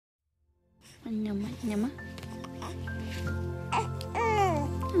Mama.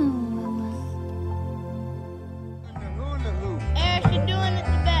 Aris, you're doing it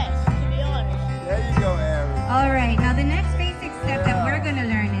the best, to be honest. There you go, Aris. All right, now the next basic step that we're going to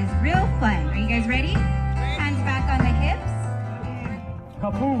learn is real fun. Are you guys ready? Hands back on the hips.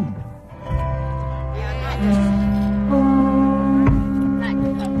 Kaboom.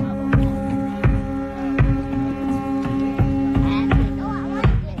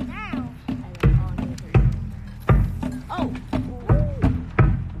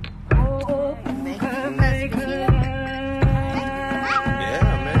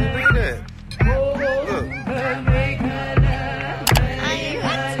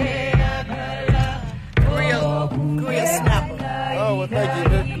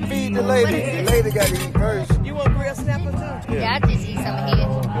 The lady got to eat first. You want grilled snapper too? Yeah, I just eat some of his.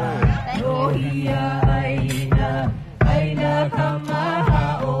 Thank you.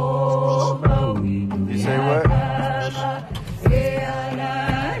 You say what?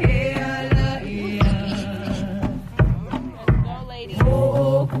 Go, lady.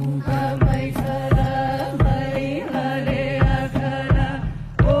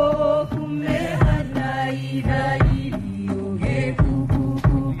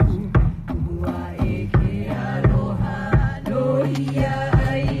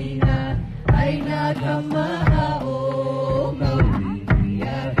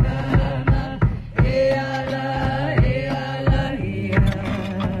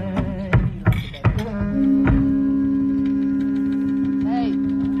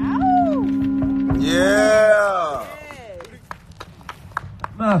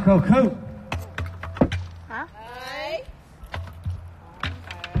 Marco Coop. Huh? Hey.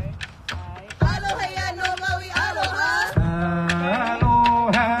 Aloha ya no maui aloha.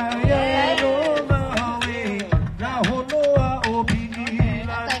 Aloha ya no maui. Na honoa o pini.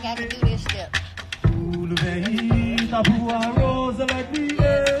 I think I can do this step. Uluvei tapua rosa like me.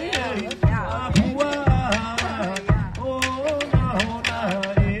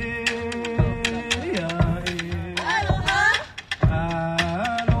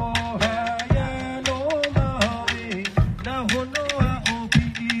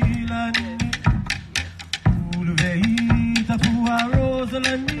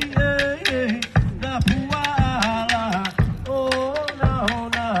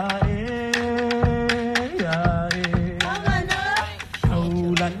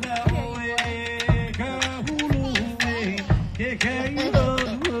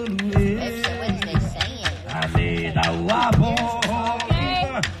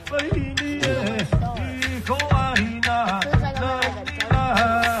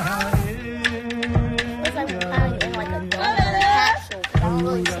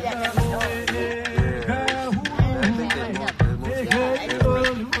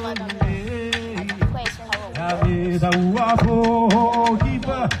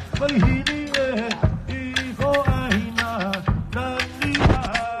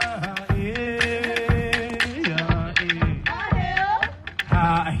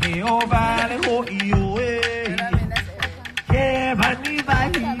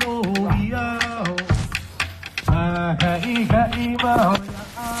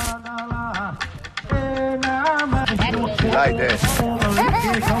 Like that.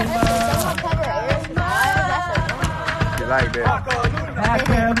 You like that?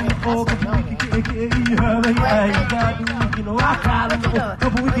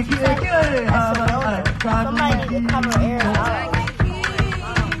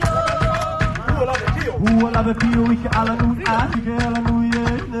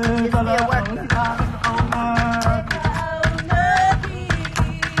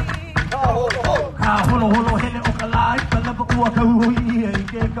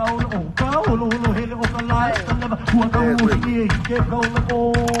 Somebody need to cover Aris.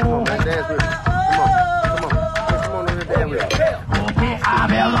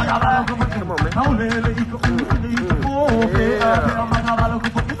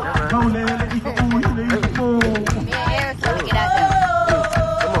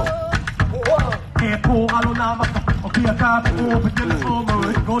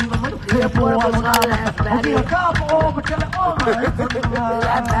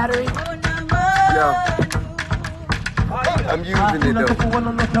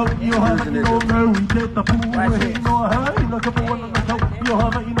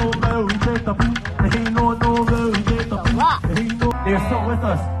 I'm using it though. They're still with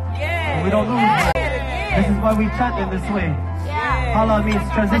us. We don't lose. This is why we chant in this way. Hala means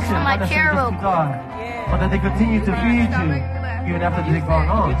transition, not necessarily just God. But that they continue to feed you even after they've gone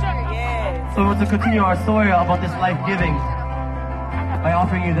on. So we want to continue our story about this life giving. by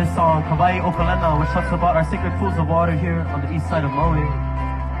offering you this song, Kawai Okalena, which talks about our sacred pools of water here on the east side of Maui,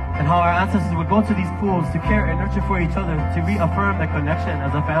 and how our ancestors would go to these pools to care and nurture for each other, to reaffirm their connection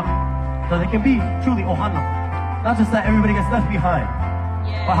as a family, so they can be truly ohana. Not just that everybody gets left behind,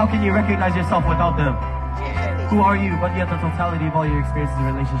 but how can you recognize yourself without them? Who are you, but yet the totality of all your experiences and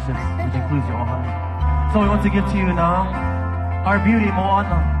relationships, which includes your ohana. So we want to give to you now our beauty,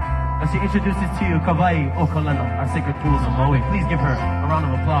 Moana, as she introduces to you Kawai Okalena, our sacred pools of Maui. Please give her a round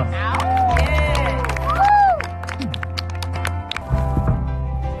of applause.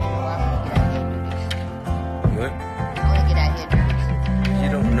 What? I want to get out here and do this. You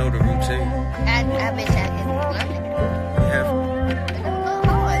don't know the routine. I bet I can learn it. You have. But it's a little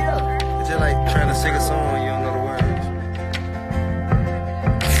hard, look. It's just like trying to sing a song, you don't know the words.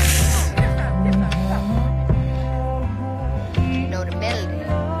 You know the melody.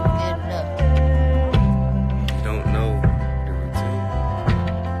 Good enough. You don't know the routine.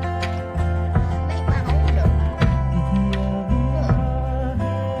 Make my own though. Look.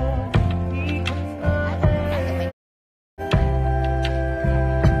 I can make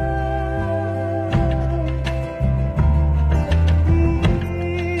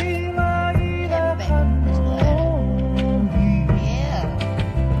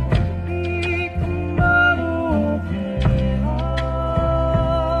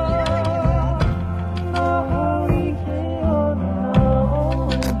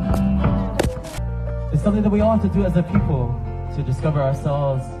It's something that we all have to do as a people to discover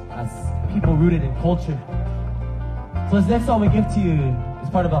ourselves as people rooted in culture. So this next song we give to you is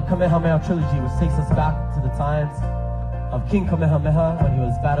part of our Kamehameha trilogy, which takes us back to the times of King Kamehameha when he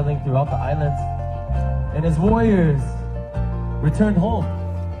was battling throughout the islands. And his warriors returned home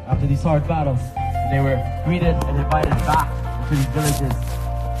after these hard battles. And they were greeted and invited back into these villages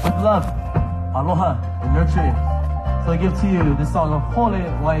with love, aloha, and nurturing. So I give to you this song of Hole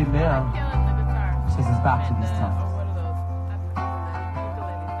Waimea, which takes us back to these times.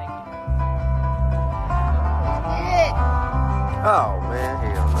 Oh man,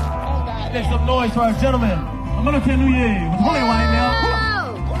 hell no. Make some noise for our gentlemen. I'm gonna tell you with Hole Waimea.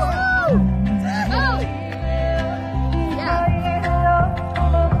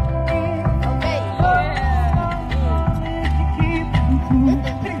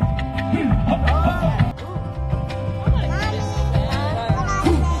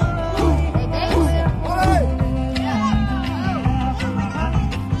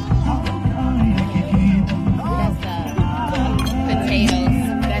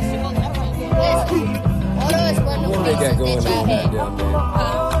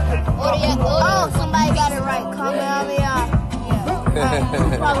 Oh, somebody got it right. Kamehameha.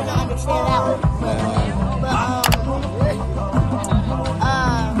 Yeah. Probably don't understand that one. But,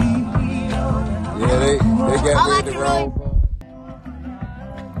 Yeah, they got I me like the it wrong.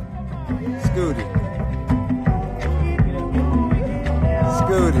 Scooty.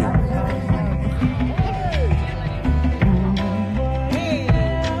 Scooty.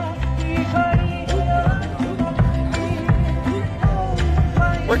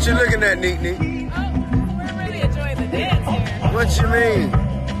 What you looking at, Neek Neek? We're really enjoying the dance here. What you mean?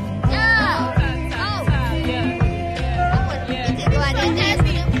 Yeah.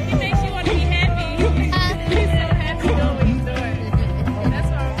 It makes you want to be happy. He's so happy going what he's doing. That's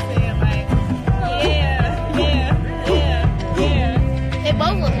what I'm saying. Like, yeah. They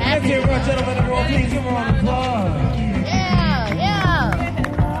both look happy. Give our gentlemen a roll, please give her an applause.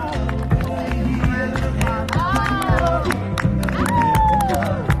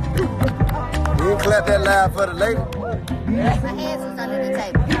 You ain't clap that loud for the lady. My hands was under the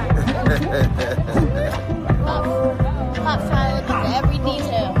table. Pop's trying to look into every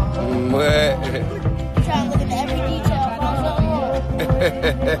detail. What? He's trying to look into every detail.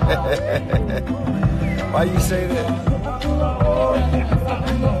 Why you say that?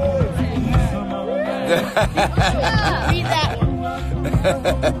 Read that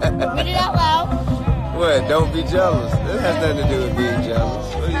one. Read it out loud. What? Don't be jealous. That has nothing to do with being jealous.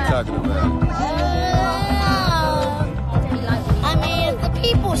 What are you talking about? I mean, if the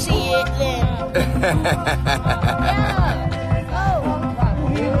people see it, then.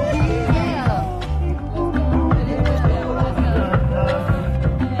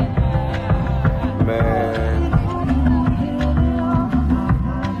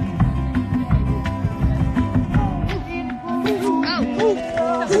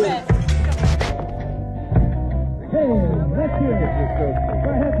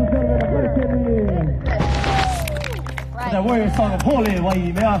 That warrior song of Hole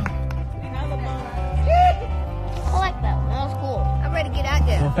Waimea. I like that one. That was cool. I'm ready to get out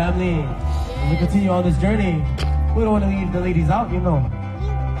there. So family, as we continue on this journey, We don't want to leave the ladies out, you know.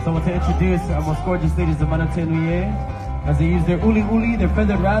 So I want to introduce our most gorgeous ladies of Manatenuye as they use their uli uli, their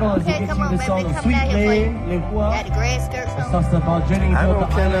feathered rattle, as they get you the song of Sweet Lane, Lehua. Talks about journeying I throughout don't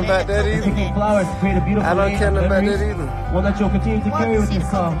the care island, about that either. picking flowers to create a beautiful I don't lane care of about that memories, either. one that you'll continue to carry with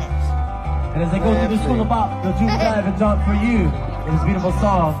yourself. And as they go through the school about the June dive and jump for you in this beautiful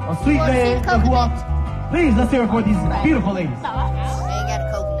song of Sweet Lane, Lehua. Please, let's hear it for these beautiful ladies. They ain't got a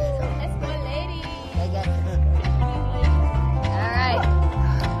coconut though. That's my lady. They got all right.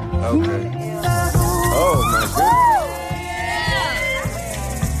 Okay. Oh my goodness.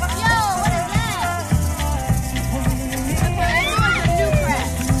 Yo, what is that? They're doing some new crap.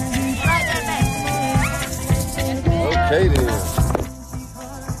 Right there, back. Okay then.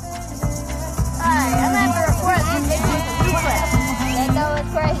 Alright, I'm gonna have to report this. They're doing some new crap. That though is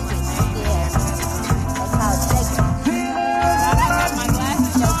crazy. Yeah. That's how it's taken. My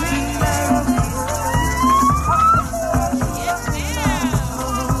glasses are green.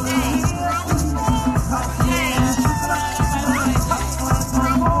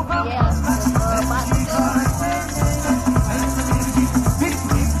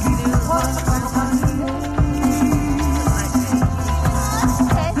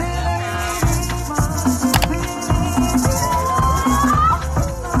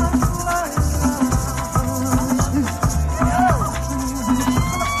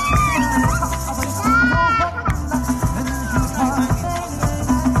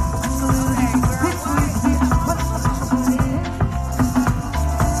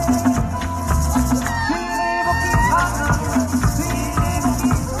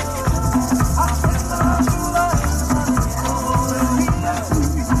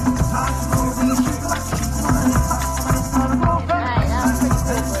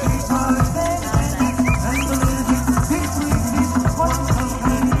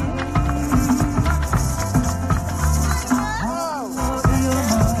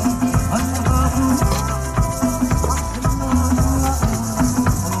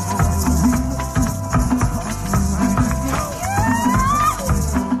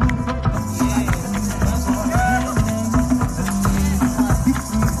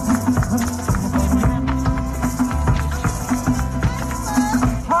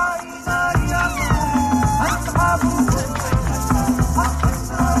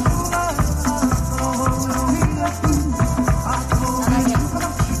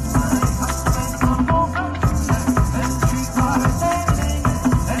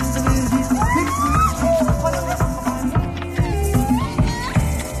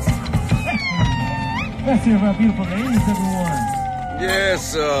 Let's hear our beautiful ladies, everyone.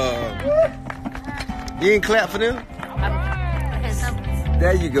 Yes, you ain't clap for them?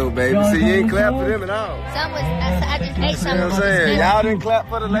 There you go, baby. See, you ain't clap for them at all. Some was, I just ate You some. know what I'm saying? Y'all didn't clap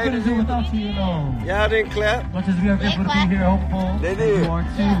for the We couldn't ladies. do without you, you know. Y'all didn't clap. Much as we are grateful to be here, hopeful. They did. You are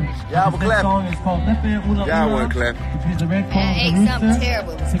too. Y'all This were next clapping. song is called Lepe Ula Y'all Ula, weren't clapping. which means the red I cone of ate the something rooster.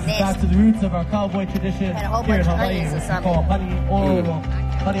 terrible. It was Takes us back nasty. to the roots of our cowboy tradition Had a whole here in bunch of Hawaii, onions or which we something. call Hani Olo.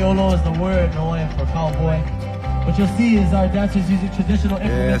 Hani Olo is the word Noe for cowboy. What you'll see is our dancers using traditional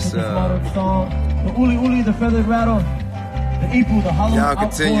implements Yes, with this modern song. The uli uli, the feathered rattle, the ipu, the hollow Y'all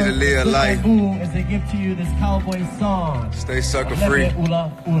continue to live outboard, life. boom, as they give to you this cowboy song. Stay sucker free. Lepe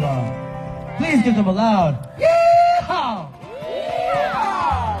Ula Ula. Please give them a loud yeehaw!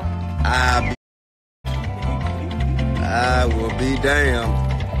 I will be damned.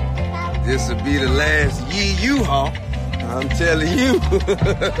 This will be the last yee-you-haw. I'm telling you.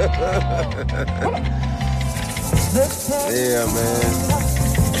 Yeah, man.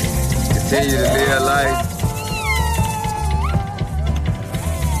 Continue to live life.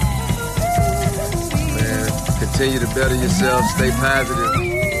 Man, continue to better yourself. Stay positive.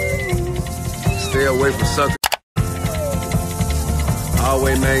 Stay away from suckers.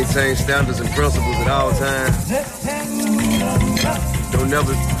 Always maintain standards and principles at all times. Don't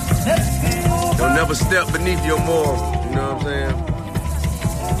never step beneath your morals. You know what I'm saying?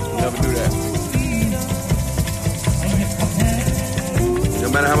 Never do that. No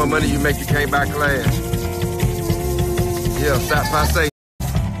matter how much money you make, you can't buy class. Yeah, stop passe.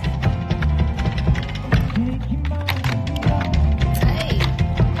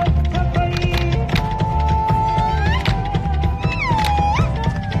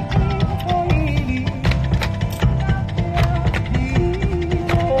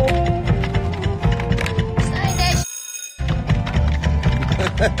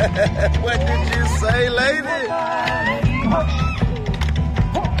 What did you say, lady?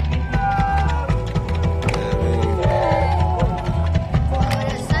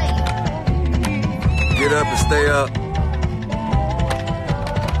 Get up and stay up.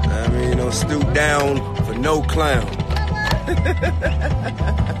 I mean, don't stoop down for no clown.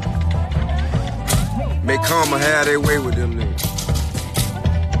 May karma have their way with them niggas.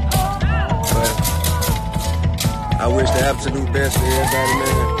 But I wish the absolute best for everybody,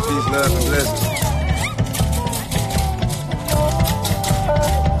 man. Peace, love, and blessings.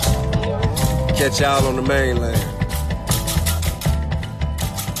 Catch y'all on the mainland.